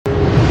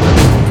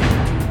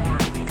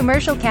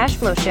commercial cash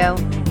flow show.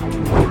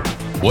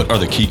 What are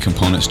the key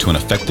components to an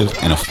effective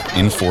and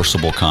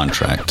enforceable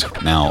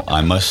contract? Now,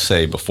 I must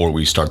say before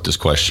we start this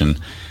question,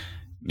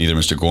 neither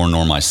Mr. Gore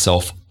nor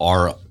myself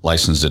are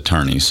licensed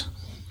attorneys.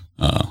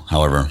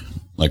 However,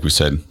 like we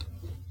said,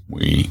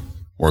 we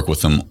work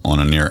with them on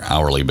a near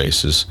hourly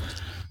basis.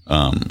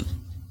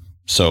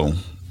 So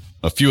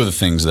a few of the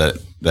things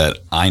that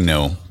I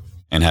know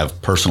and have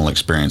personal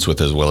experience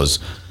with, as well as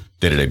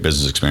day-to-day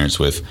business experience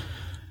with,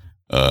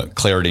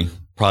 clarity,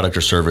 product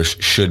or service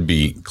should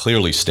be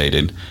clearly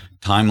stated.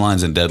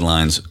 Timelines and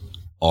deadlines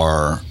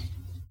are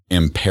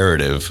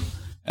imperative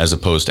as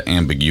opposed to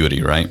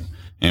ambiguity, right?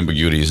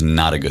 Ambiguity is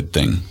not a good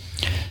thing.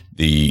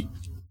 The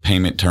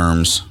payment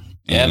terms.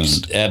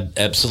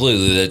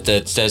 Absolutely.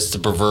 That's the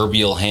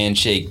proverbial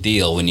handshake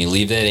deal. When you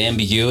leave that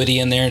ambiguity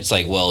in there, it's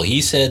like, well,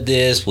 he said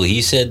this, well,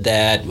 he said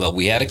that. Well,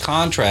 we had a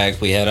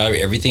contract. We had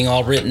everything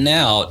all written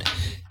out.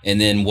 And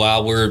then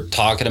while we're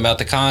talking about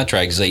the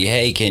contract, say,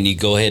 hey, can you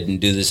go ahead and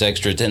do this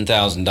extra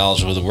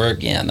 $10,000 worth of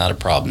work? Yeah, not a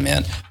problem,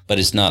 man. But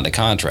it's not in the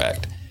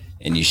contract.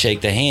 And you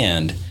shake the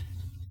hand.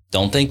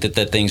 Don't think that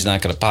thing's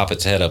not going to pop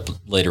its head up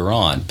later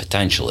on,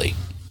 potentially.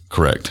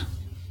 Correct.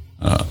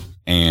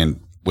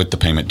 And with the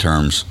payment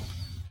terms,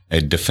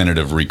 a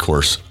definitive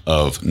recourse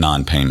of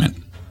non-payment.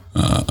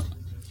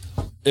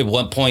 At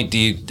what point do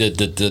you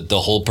the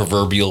whole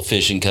proverbial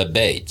fish and cut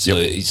bait?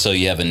 So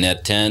you have a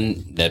net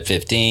 10, net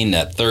 15,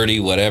 net 30,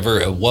 whatever.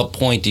 At what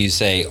point do you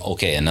say,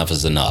 okay, enough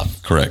is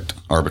enough? Correct.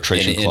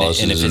 Arbitration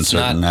clauses in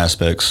certain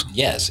aspects.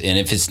 Yes, and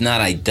if it's not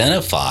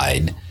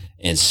identified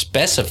and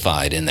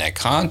specified in that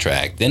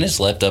contract, then it's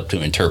left up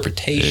to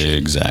interpretation.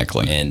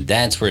 Exactly. And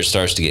that's where it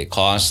starts to get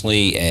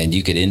costly, and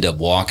you could end up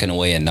walking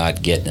away and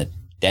not getting a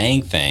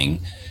dang thing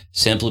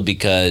simply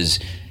because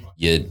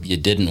you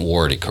didn't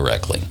word it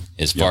correctly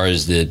as far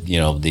as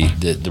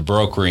the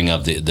brokering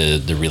of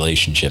the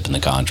relationship in the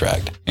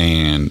contract.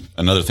 And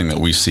another thing that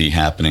we see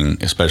happening,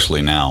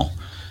 especially now,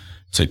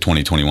 say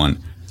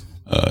 2021,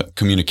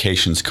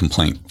 communications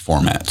complaint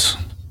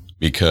formats.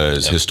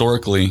 Because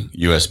historically,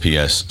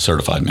 USPS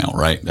certified mail,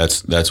 right?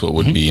 That's what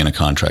would be in a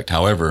contract.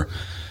 However,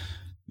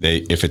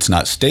 if it's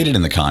not stated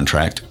in the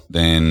contract,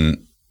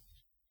 then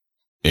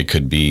it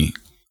could be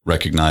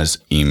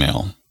recognized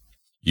email,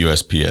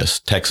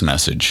 USPS, text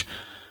message,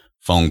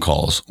 phone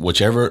calls,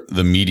 whichever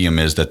the medium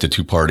is that the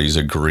two parties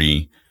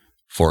agree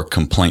for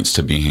complaints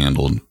to be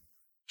handled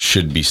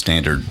should be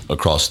standard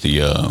across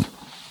the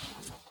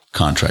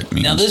contract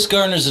means. Now, this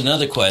garners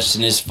another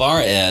question as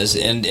far as,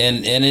 and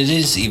it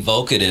is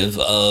evocative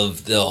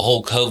of the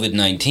whole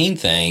COVID-19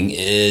 thing,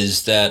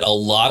 is that a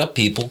lot of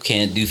people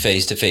can't do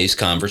face-to-face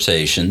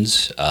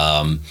conversations.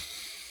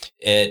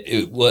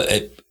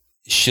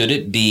 Should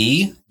it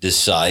be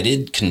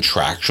decided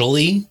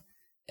contractually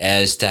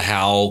as to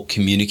how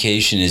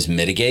communication is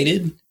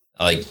mitigated?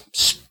 Like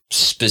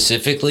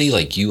specifically,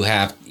 like you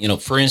have,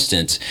 for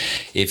instance,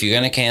 if you're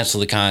going to cancel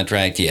the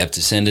contract, you have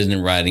to send it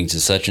in writing to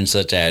such and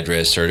such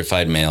address,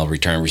 certified mail,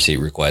 return receipt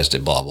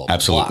requested, blah, blah, blah.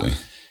 Absolutely.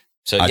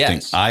 So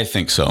I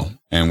think so.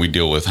 And we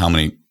deal with how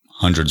many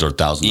hundreds or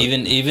thousands of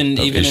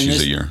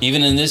issues a year.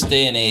 Even in this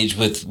day and age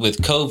with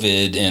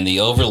COVID and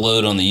the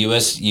overload on the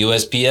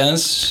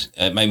USPS,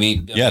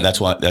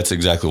 that's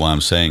exactly why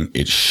I'm saying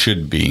it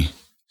should be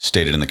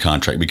stated in the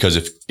contract, because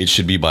if it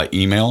should be by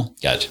email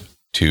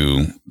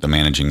to the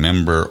managing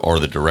member or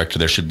the director,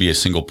 there should be a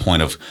single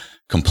point of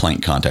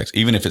complaint contact,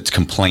 even if it's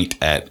complaint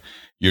at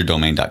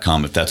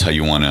yourdomain.com, if that's how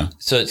you want to.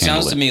 So it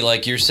sounds to me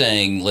like you're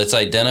saying, let's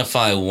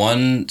identify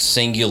one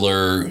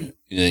singular,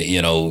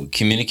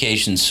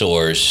 communication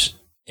source,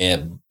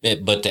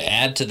 but to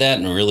add to that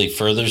and really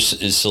further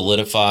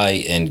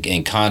solidify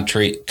and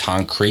concrete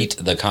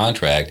the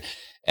contract.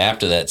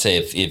 After that, say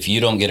if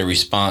you don't get a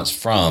response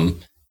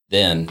from,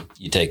 then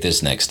you take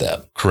this next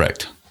step.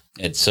 Correct.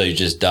 And so you're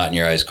just dotting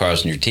your I's,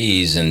 crossing your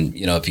T's. And,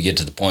 if you get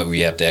to the point where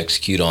you have to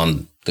execute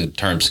on the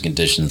terms and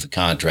conditions of the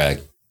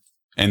contract.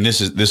 And this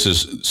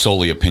is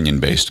solely opinion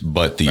based,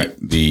 but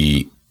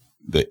the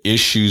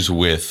issues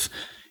with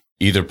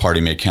either party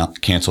may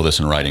cancel this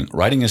in writing.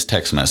 Writing is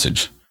text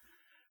message.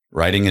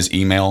 Writing is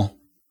email.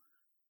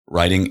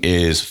 Writing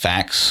is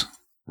fax.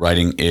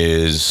 Writing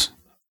is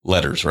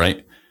letters,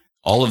 right?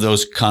 All of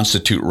those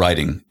constitute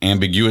writing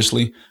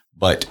ambiguously,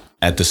 but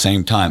at the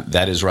same time,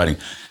 that is writing.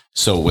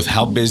 So with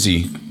how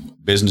busy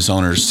business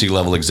owners,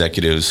 C-level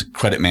executives,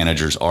 credit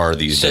managers are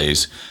these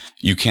days,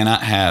 you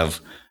cannot have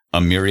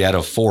a myriad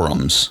of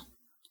forums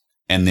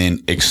and then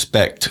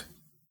expect,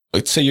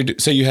 let's say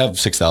you have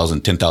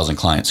 6,000, 10,000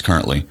 clients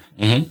currently,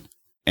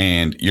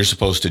 and you're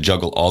supposed to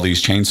juggle all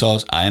these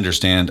chainsaws. I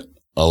understand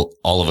all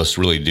of us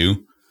really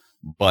do,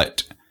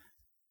 but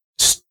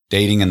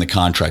stating in the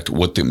contract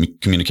what the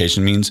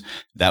communication means,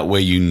 that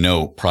way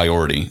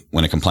priority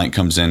when a complaint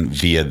comes in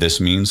via this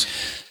means.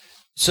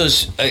 So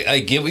I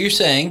get what you're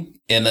saying,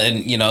 and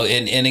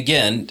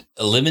again,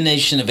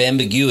 elimination of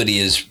ambiguity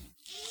is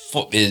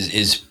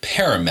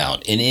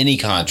paramount in any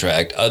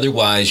contract.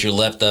 Otherwise, you're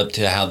left up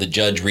to how the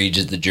judge reads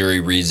it, the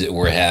jury reads it,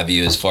 or have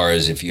you, as far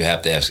as if you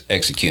have to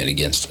execute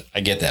against it. I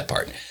get that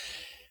part.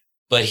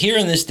 But here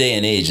in this day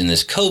and age, in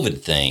this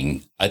COVID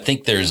thing, I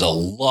think there's a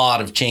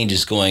lot of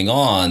changes going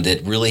on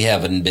that really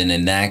haven't been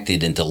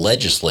enacted into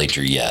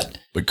legislature yet.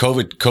 But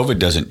COVID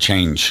doesn't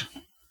change.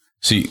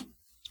 See,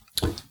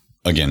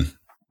 again,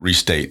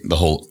 restate the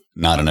whole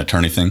not an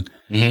attorney thing.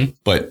 Mm-hmm.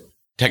 But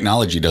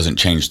technology doesn't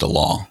change the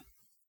law,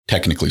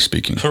 technically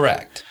speaking.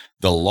 Correct.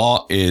 The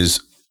law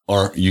is,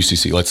 or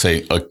UCC, let's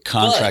say a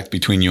contract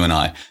between you and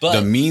I. But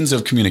the means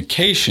of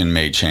communication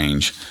may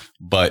change,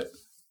 but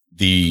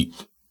the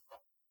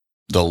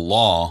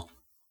law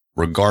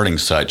regarding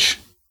such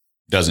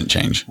doesn't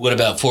change. What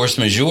about force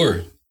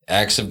majeure,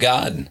 acts of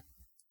God?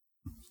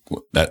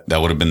 That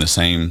would have been the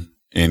same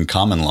in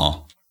common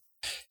law.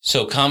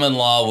 So common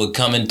law would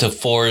come into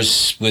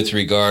force with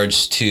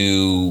regards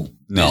to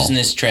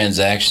business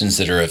transactions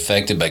that are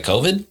affected by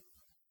COVID?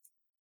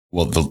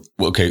 Well,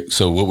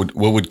 so what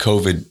would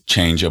COVID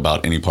change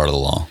about any part of the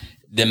law?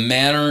 The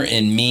manner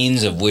and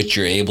means of which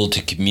you're able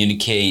to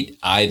communicate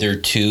either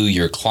to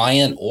your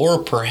client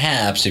or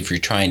perhaps if you're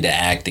trying to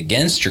act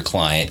against your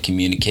client,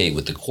 communicate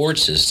with the court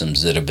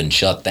systems that have been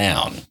shut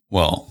down.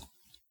 Well,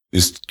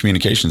 these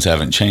communications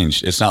haven't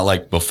changed. It's not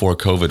like before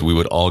COVID, we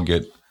would all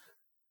get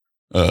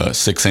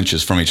 6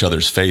 inches from each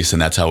other's face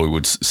and that's how we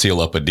would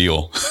seal up a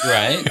deal.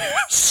 Right.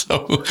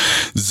 So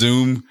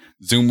Zoom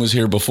was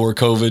here before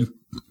COVID.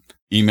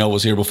 Email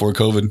was here before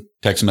COVID.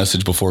 Text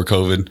message before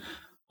COVID.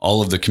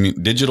 All of the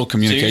digital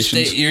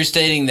communications. So you're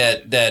stating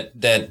that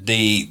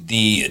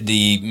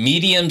the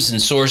mediums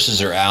and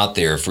sources are out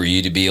there for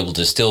you to be able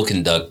to still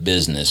conduct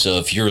business. So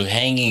if you're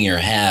hanging your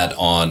hat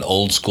on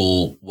old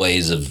school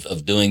ways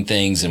of doing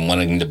things and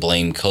wanting to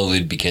blame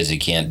COVID because you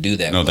can't do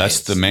that. No,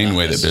 that's the main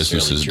way that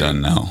business is done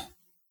now.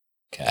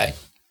 Okay.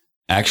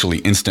 Actually,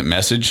 instant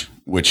message,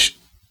 which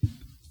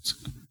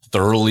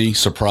thoroughly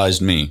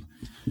surprised me,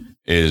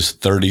 is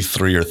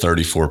 33 or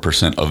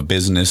 34% of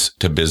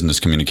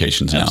business-to-business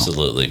communications now.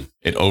 Absolutely.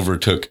 It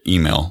overtook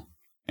email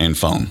and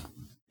phone.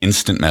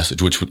 Instant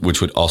message, which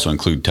would also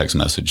include text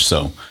message.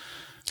 So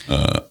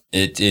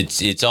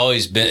it's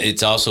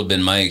also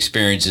been my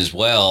experience as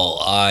well.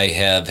 I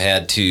have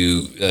had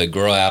to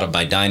grow out of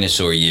my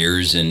dinosaur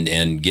years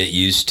and get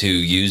used to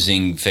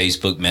using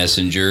Facebook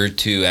Messenger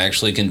to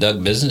actually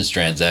conduct business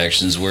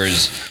transactions,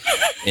 whereas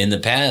in the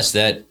past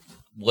that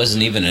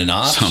wasn't even an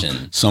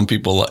option. Some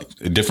people like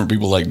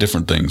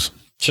different things.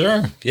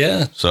 Sure.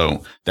 Yeah.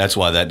 So that's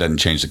why that doesn't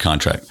change the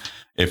contract.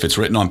 If it's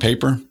written on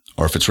paper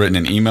or if it's written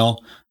in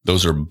email,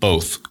 those are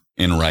both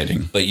in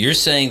writing. But you're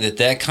saying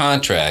that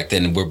contract,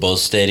 and we're both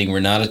stating we're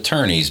not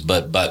attorneys,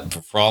 but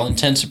for all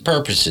intents and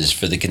purposes,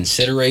 for the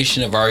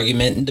consideration of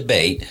argument and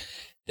debate,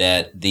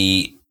 that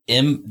the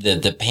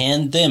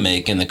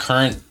pandemic and the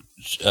current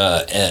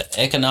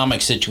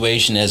economic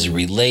situation as it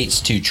relates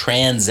to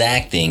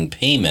transacting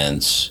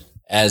payments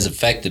as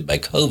affected by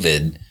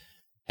COVID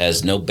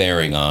has no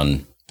bearing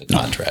on the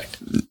contract.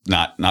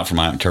 Not from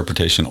my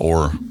interpretation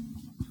or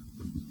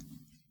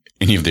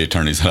any of the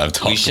attorneys that I've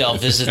talked to. We shall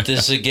visit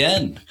this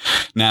again.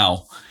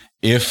 Now,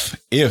 if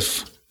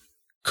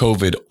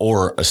COVID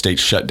or a state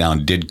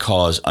shutdown did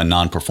cause a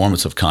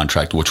non-performance of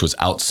contract, which was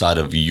outside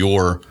of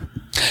your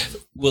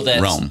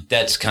realm.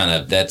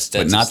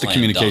 But not the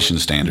communication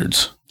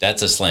standards.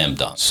 That's a slam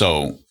dunk.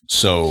 So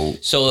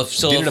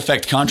did it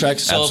affect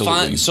contracts?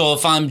 Absolutely.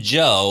 If I'm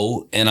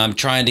Joe and I'm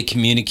trying to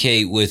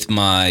communicate with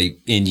my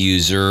end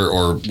user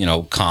or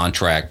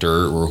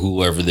contractor or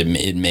whoever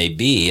it may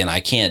be, and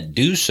I can't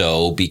do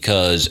so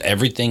because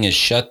everything is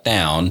shut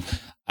down,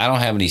 I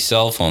don't have any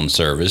cell phone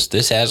service.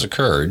 This has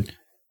occurred.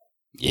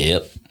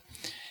 Yep.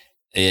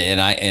 And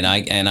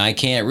I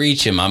can't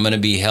reach him. I'm going to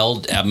be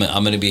held. I'm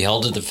going to be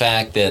held to the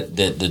fact that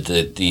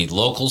the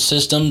local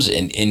systems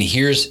and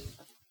here's.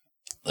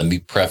 Let me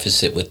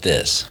preface it with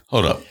this.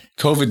 Hold up.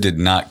 COVID did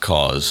not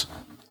cause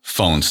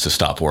phones to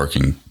stop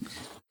working.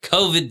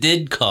 COVID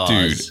did cause.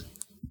 Dude.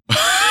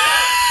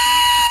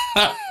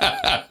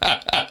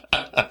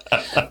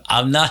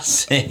 I'm not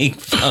saying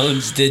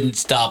phones didn't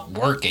stop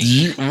working.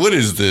 What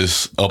is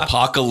this?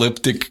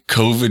 Apocalyptic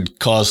COVID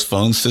caused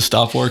phones to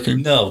stop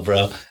working? No,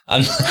 bro.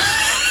 I'm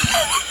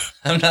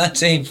not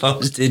saying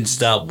phones didn't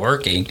stop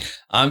working.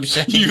 I'm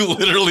saying you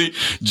literally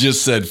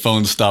just said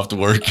phones stopped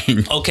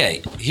working.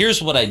 Okay,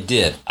 here's what I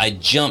did. I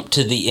jumped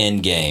to the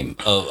end game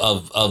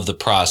of the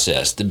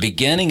process. The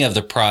beginning of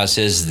the process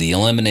is the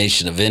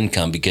elimination of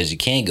income because you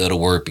can't go to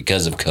work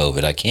because of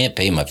COVID. I can't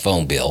pay my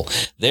phone bill.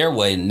 Their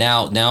way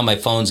now my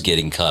phone's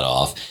getting cut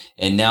off,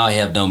 and now I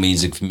have no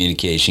means of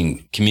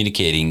communicating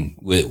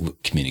with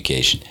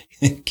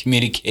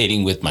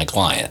my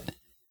client.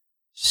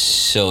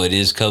 So it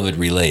is COVID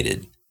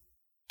related.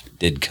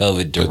 Did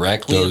COVID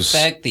directly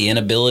affect the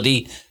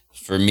inability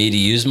for me to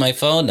use my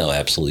phone? No,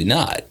 absolutely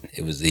not.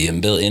 It was the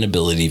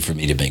inability for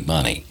me to make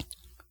money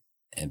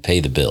and pay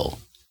the bill.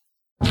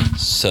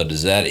 So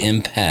does that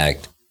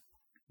impact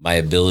my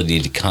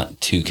ability to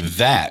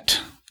that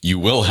you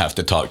will have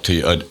to talk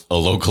to a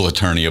local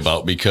attorney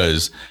about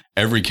because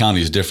every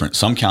county is different.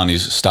 Some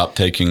counties stopped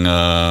taking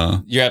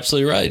You're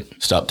absolutely right.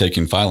 Stopped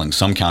taking filings.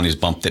 Some counties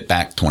bumped it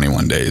back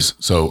 21 days.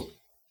 So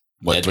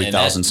what,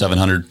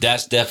 3,700?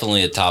 That's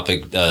definitely a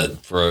topic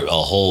for a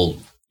whole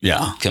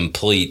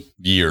complete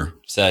year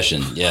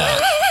session. Yeah.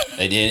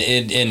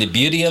 and the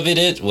beauty of it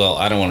is, well,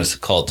 I don't want to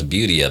call it the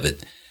beauty of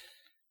it.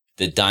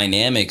 The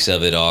dynamics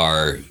of it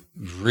are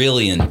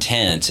really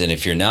intense, and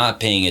if you're not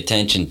paying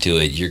attention to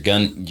it, you're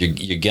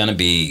gonna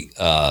be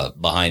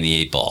behind the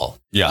 8 ball.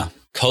 Yeah.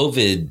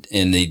 COVID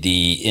and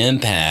the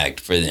impact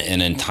for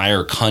an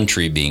entire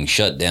country being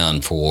shut down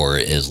for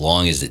as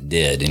long as it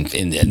did, and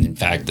in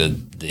fact,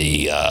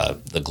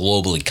 the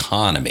global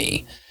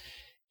economy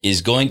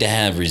is going to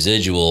have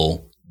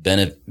residual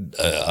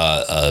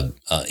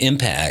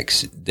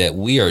impacts that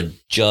we are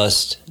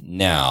just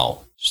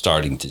now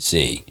starting to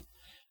see,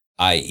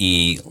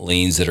 i.e.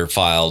 liens that are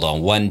filed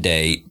on one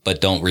date but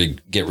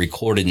don't get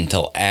recorded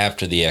until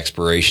after the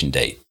expiration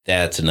date.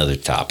 That's another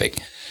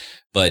topic.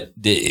 But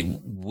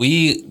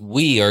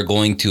we are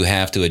going to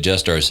have to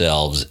adjust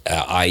ourselves,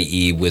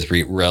 i.e. with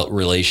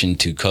relation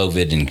to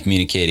COVID and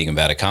communicating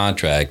about a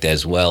contract,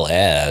 as well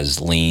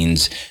as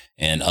liens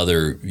and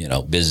other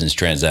business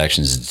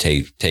transactions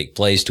that take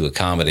place to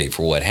accommodate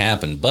for what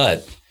happened.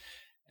 But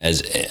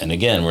and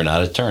again, we're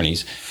not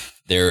attorneys.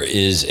 There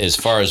is, as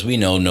far as we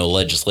know, no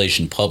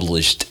legislation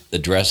published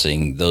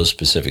addressing those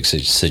specific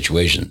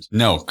situations.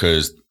 No,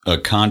 because a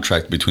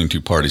contract between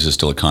two parties is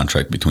still a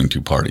contract between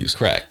two parties.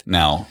 Correct.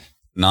 Now,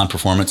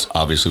 non-performance,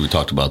 obviously we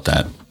talked about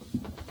that.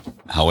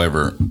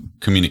 However,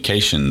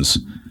 communications,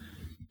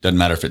 doesn't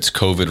matter if it's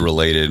COVID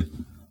related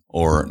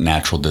or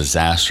natural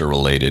disaster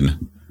related.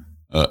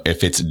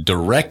 If it's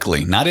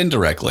directly, not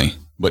indirectly,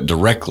 but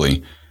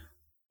directly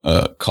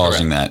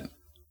causing Correct.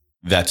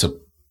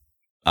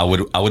 I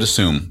would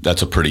assume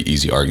that's a pretty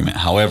easy argument.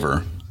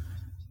 However,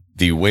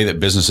 the way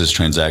that businesses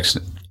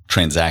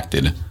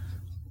transacted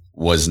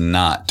was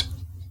not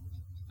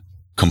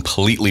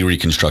completely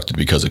reconstructed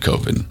because of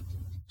COVID.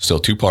 Still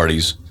two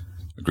parties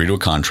agree to a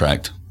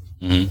contract,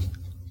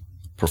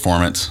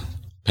 performance,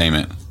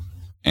 payment,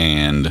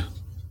 and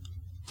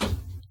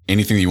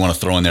anything that you want to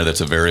throw in there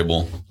that's a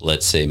variable.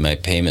 Let's say my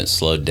payment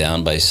slowed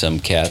down by some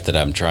cat that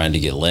I'm trying to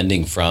get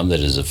lending from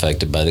that is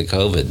affected by the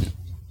COVID.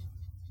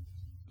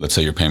 Let's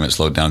say your payment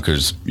slowed down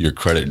because your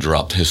credit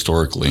dropped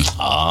historically.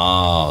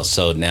 Oh,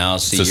 so now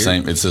see,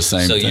 it's the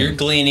same. So thing. you're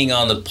gleaning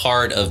on the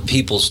part of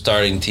people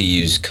starting to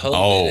use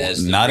COVID.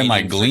 As not in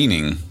my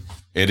gleaning.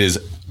 It is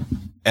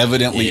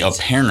evidently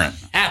apparent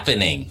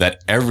happening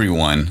that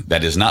everyone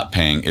that is not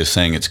paying is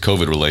saying it's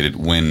COVID related,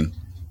 when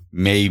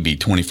maybe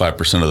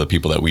 25% of the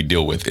people that we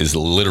deal with is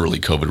literally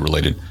COVID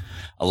related.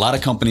 A lot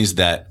of companies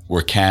that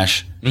were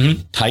cash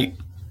tight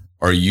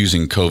are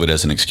using COVID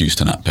as an excuse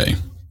to not pay.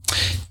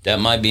 That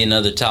might be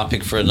another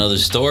topic for another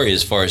story,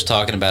 as far as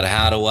talking about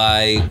how do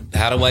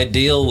I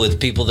deal with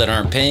people that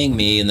aren't paying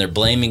me and they're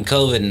blaming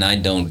COVID, and I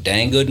don't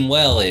dang good and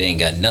well. It ain't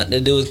got nothing to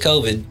do with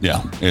COVID.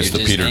 Yeah, it's the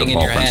Peter to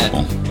Paul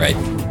principle. Right.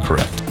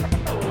 Correct.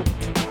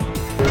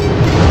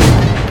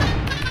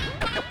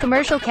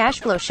 Commercial Cash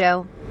Flow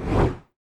Show.